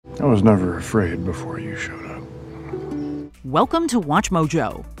was never afraid before you showed up. Welcome to Watch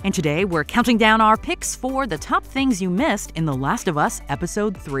Mojo, and today we're counting down our picks for the top things you missed in The Last of Us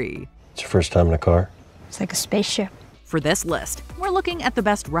Episode 3. It's your first time in a car? It's like a spaceship. For this list, we're looking at the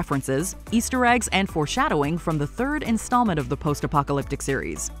best references, Easter eggs, and foreshadowing from the third installment of the post-apocalyptic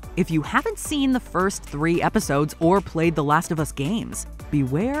series. If you haven't seen the first 3 episodes or played The Last of Us games,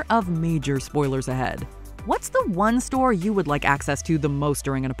 beware of major spoilers ahead. What's the one store you would like access to the most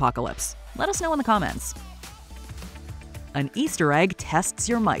during an apocalypse? Let us know in the comments. An Easter egg tests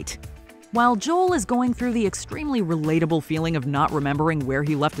your might. While Joel is going through the extremely relatable feeling of not remembering where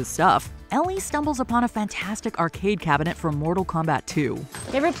he left his stuff, Ellie stumbles upon a fantastic arcade cabinet from Mortal Kombat 2. You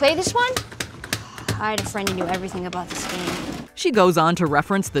ever play this one? I had a friend who knew everything about this game. She goes on to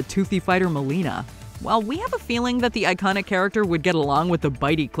reference the toothy fighter Melina. While we have a feeling that the iconic character would get along with the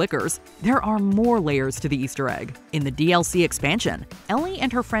bitey clickers, there are more layers to the Easter egg. In the DLC expansion, Ellie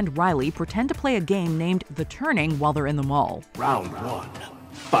and her friend Riley pretend to play a game named The Turning while they're in the mall. Round 1,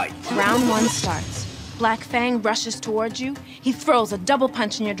 fight. Round 1 starts. Black Fang rushes towards you. He throws a double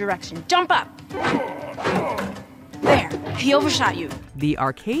punch in your direction. Jump up! There, he overshot you. The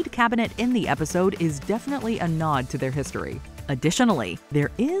arcade cabinet in the episode is definitely a nod to their history. Additionally, there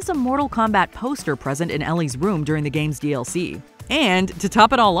is a Mortal Kombat poster present in Ellie's room during the game's DLC. And to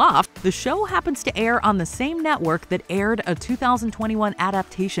top it all off, the show happens to air on the same network that aired a 2021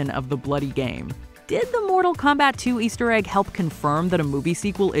 adaptation of the bloody game. Did the Mortal Kombat 2 Easter egg help confirm that a movie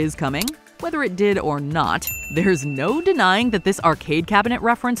sequel is coming? Whether it did or not, there's no denying that this arcade cabinet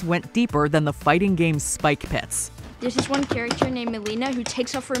reference went deeper than the fighting game's spike pits. There's this one character named Melina who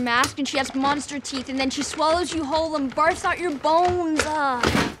takes off her mask and she has monster teeth and then she swallows you whole and barfs out your bones.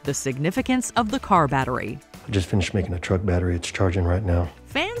 The significance of the car battery. I just finished making a truck battery. It's charging right now.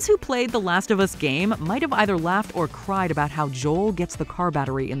 Fans who played the Last of Us game might have either laughed or cried about how Joel gets the car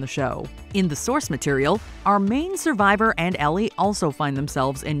battery in the show. In the source material, our main survivor and Ellie also find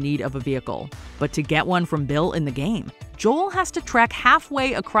themselves in need of a vehicle. But to get one from Bill in the game, Joel has to trek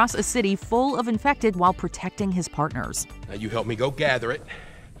halfway across a city full of infected while protecting his partners. Now you help me go gather it,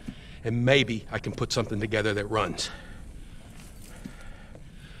 and maybe I can put something together that runs.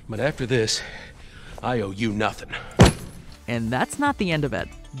 But after this, I owe you nothing. And that's not the end of it.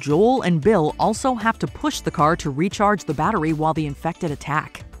 Joel and Bill also have to push the car to recharge the battery while the infected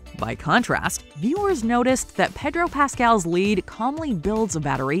attack. By contrast, viewers noticed that Pedro Pascal's lead calmly builds a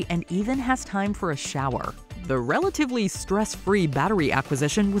battery and even has time for a shower. The relatively stress-free battery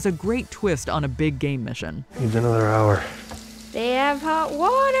acquisition was a great twist on a big game mission. Needs another hour. They have hot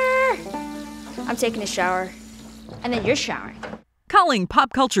water. I'm taking a shower. And then you're showering. Calling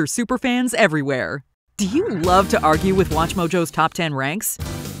pop culture superfans everywhere. Do you love to argue with WatchMojo's top 10 ranks?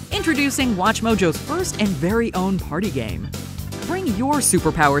 Introducing WatchMojo's first and very own party game. Bring your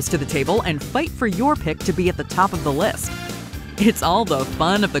superpowers to the table and fight for your pick to be at the top of the list. It's all the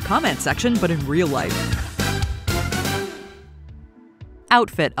fun of the comment section, but in real life.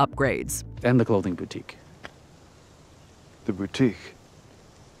 Outfit upgrades. And the clothing boutique. The boutique.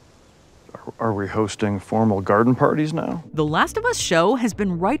 Are we hosting formal garden parties now? The Last of Us show has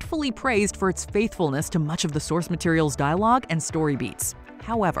been rightfully praised for its faithfulness to much of the source material's dialogue and story beats.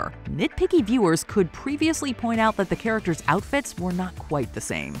 However, nitpicky viewers could previously point out that the characters' outfits were not quite the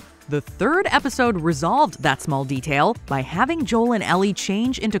same. The third episode resolved that small detail by having Joel and Ellie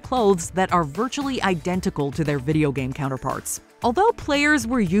change into clothes that are virtually identical to their video game counterparts. Although players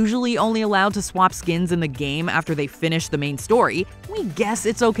were usually only allowed to swap skins in the game after they finished the main story, we guess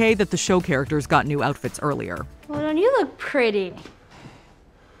it's okay that the show characters got new outfits earlier. Well, don't you look pretty?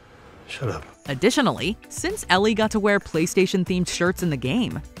 Shut up. Additionally, since Ellie got to wear PlayStation-themed shirts in the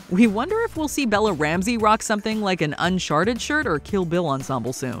game, we wonder if we'll see Bella Ramsey rock something like an Uncharted shirt or Kill Bill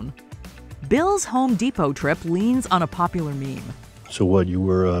ensemble soon. Bill's Home Depot trip leans on a popular meme. So what, you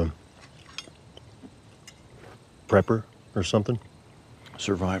were a prepper or something?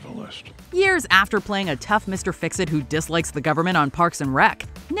 Survivalist. Years after playing a tough Mr. Fix-It who dislikes the government on Parks and Rec,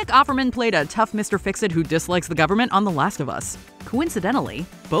 Nick Offerman played a tough Mr. Fix-It who dislikes the government on The Last of Us. Coincidentally,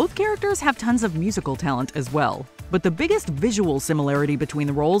 both characters have tons of musical talent as well, but the biggest visual similarity between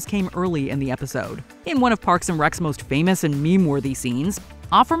the roles came early in the episode. In one of Parks and Rec's most famous and meme-worthy scenes,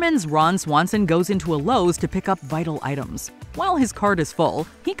 Offerman's Ron Swanson goes into a Lowe's to pick up vital items. While his cart is full,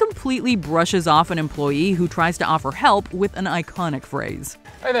 he completely brushes off an employee who tries to offer help with an iconic phrase.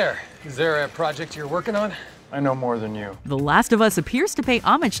 Hi there. Is there a project you're working on? I know more than you. The Last of Us appears to pay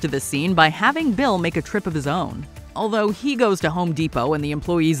homage to this scene by having Bill make a trip of his own. Although he goes to Home Depot and the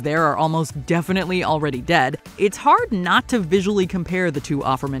employees there are almost definitely already dead, it's hard not to visually compare the two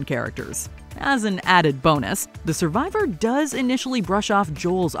Offerman characters. As an added bonus, the survivor does initially brush off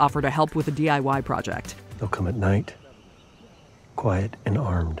Joel's offer to help with a DIY project. They'll come at night, quiet and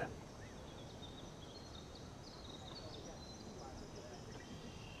armed.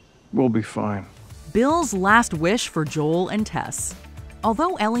 We'll be fine. Bill's last wish for Joel and Tess.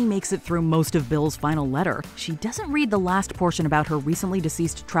 Although Ellie makes it through most of Bill's final letter, she doesn't read the last portion about her recently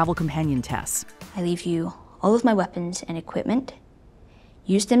deceased travel companion Tess. I leave you all of my weapons and equipment.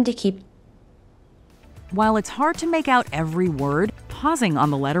 Use them to keep... While it's hard to make out every word, pausing on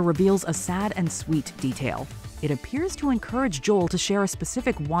the letter reveals a sad and sweet detail. It appears to encourage Joel to share a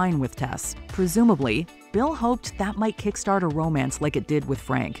specific wine with Tess. Presumably, Bill hoped that might kickstart a romance like it did with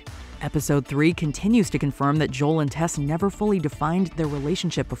Frank. Episode 3 continues to confirm that Joel and Tess never fully defined their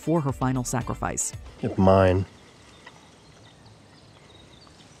relationship before her final sacrifice. If mine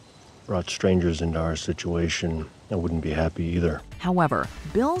brought strangers into our situation, I wouldn't be happy either. However,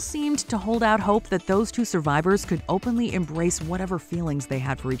 Bill seemed to hold out hope that those two survivors could openly embrace whatever feelings they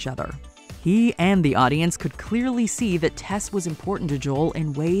had for each other. He and the audience could clearly see that Tess was important to Joel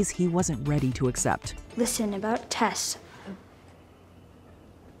in ways he wasn't ready to accept. Listen, about Tess.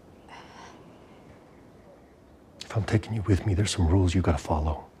 If I'm taking you with me, there's some rules you gotta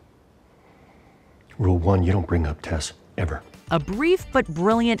follow. Rule 1, you don't bring up Tess, ever. A brief but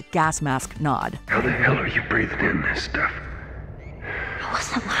brilliant gas mask nod. How the hell are you breathing in this stuff? I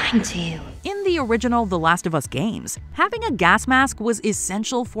wasn't lying to you. In the original The Last of Us games, having a gas mask was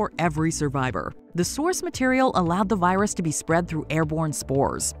essential for every survivor. The source material allowed the virus to be spread through airborne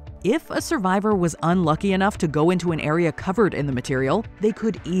spores. If a survivor was unlucky enough to go into an area covered in the material, they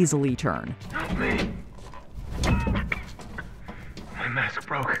could easily turn. Help me. My mask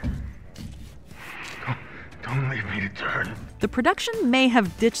broke. Don't leave me to turn. The production may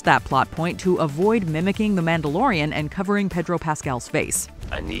have ditched that plot point to avoid mimicking the Mandalorian and covering Pedro Pascal's face.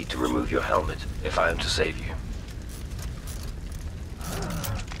 I need to remove your helmet if I am to save you.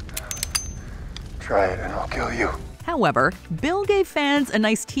 Try it and I'll kill you. However, Bill gave fans a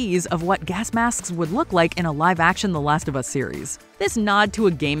nice tease of what gas masks would look like in a live-action The Last of Us series. This nod to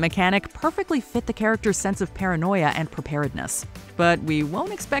a game mechanic perfectly fit the character's sense of paranoia and preparedness. But we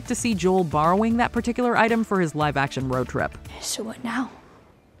won't expect to see Joel borrowing that particular item for his live-action road trip. So what now?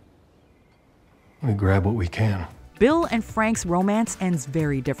 We grab what we can. Bill and Frank's romance ends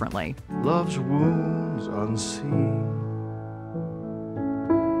very differently. Love's wounds unseen.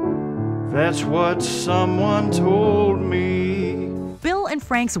 That's what someone told me. Bill and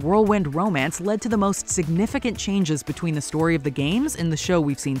Frank's whirlwind romance led to the most significant changes between the story of the games and the show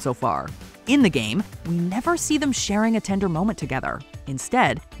we've seen so far. In the game, we never see them sharing a tender moment together.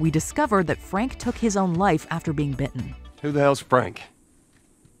 Instead, we discover that Frank took his own life after being bitten. Who the hell's Frank?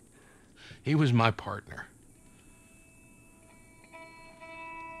 He was my partner.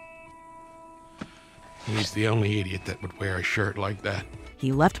 He's the only idiot that would wear a shirt like that.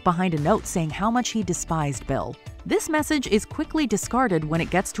 He left behind a note saying how much he despised Bill. This message is quickly discarded when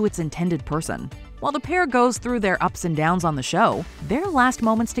it gets to its intended person. While the pair goes through their ups and downs on the show, their last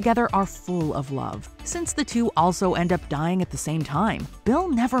moments together are full of love. Since the two also end up dying at the same time, Bill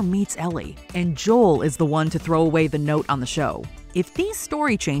never meets Ellie, and Joel is the one to throw away the note on the show. If these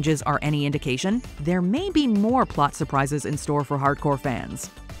story changes are any indication, there may be more plot surprises in store for hardcore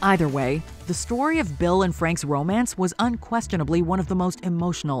fans. Either way, the story of Bill and Frank's romance was unquestionably one of the most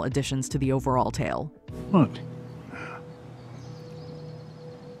emotional additions to the overall tale. What?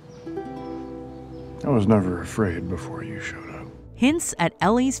 I was never afraid before you showed up. Hints at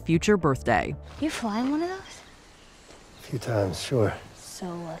Ellie's future birthday. You flying one of those? A few times, sure. So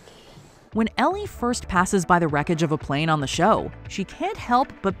lucky. When Ellie first passes by the wreckage of a plane on the show, she can't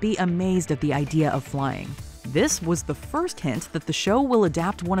help but be amazed at the idea of flying. This was the first hint that the show will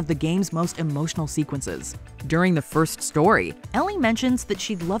adapt one of the game's most emotional sequences. During the first story, Ellie mentions that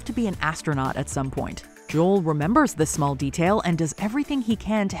she'd love to be an astronaut at some point. Joel remembers this small detail and does everything he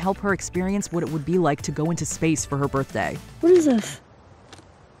can to help her experience what it would be like to go into space for her birthday. What is this?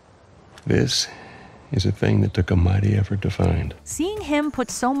 This is a thing that took a mighty effort to find. Seeing him put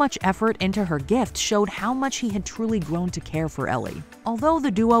so much effort into her gift showed how much he had truly grown to care for Ellie. Although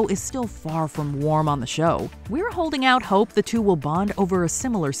the duo is still far from warm on the show, we're holding out hope the two will bond over a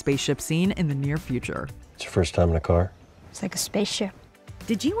similar spaceship scene in the near future. It's your first time in a car? It's like a spaceship.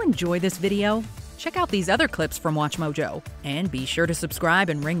 Did you enjoy this video? Check out these other clips from WatchMojo, and be sure to subscribe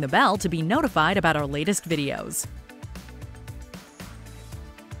and ring the bell to be notified about our latest videos.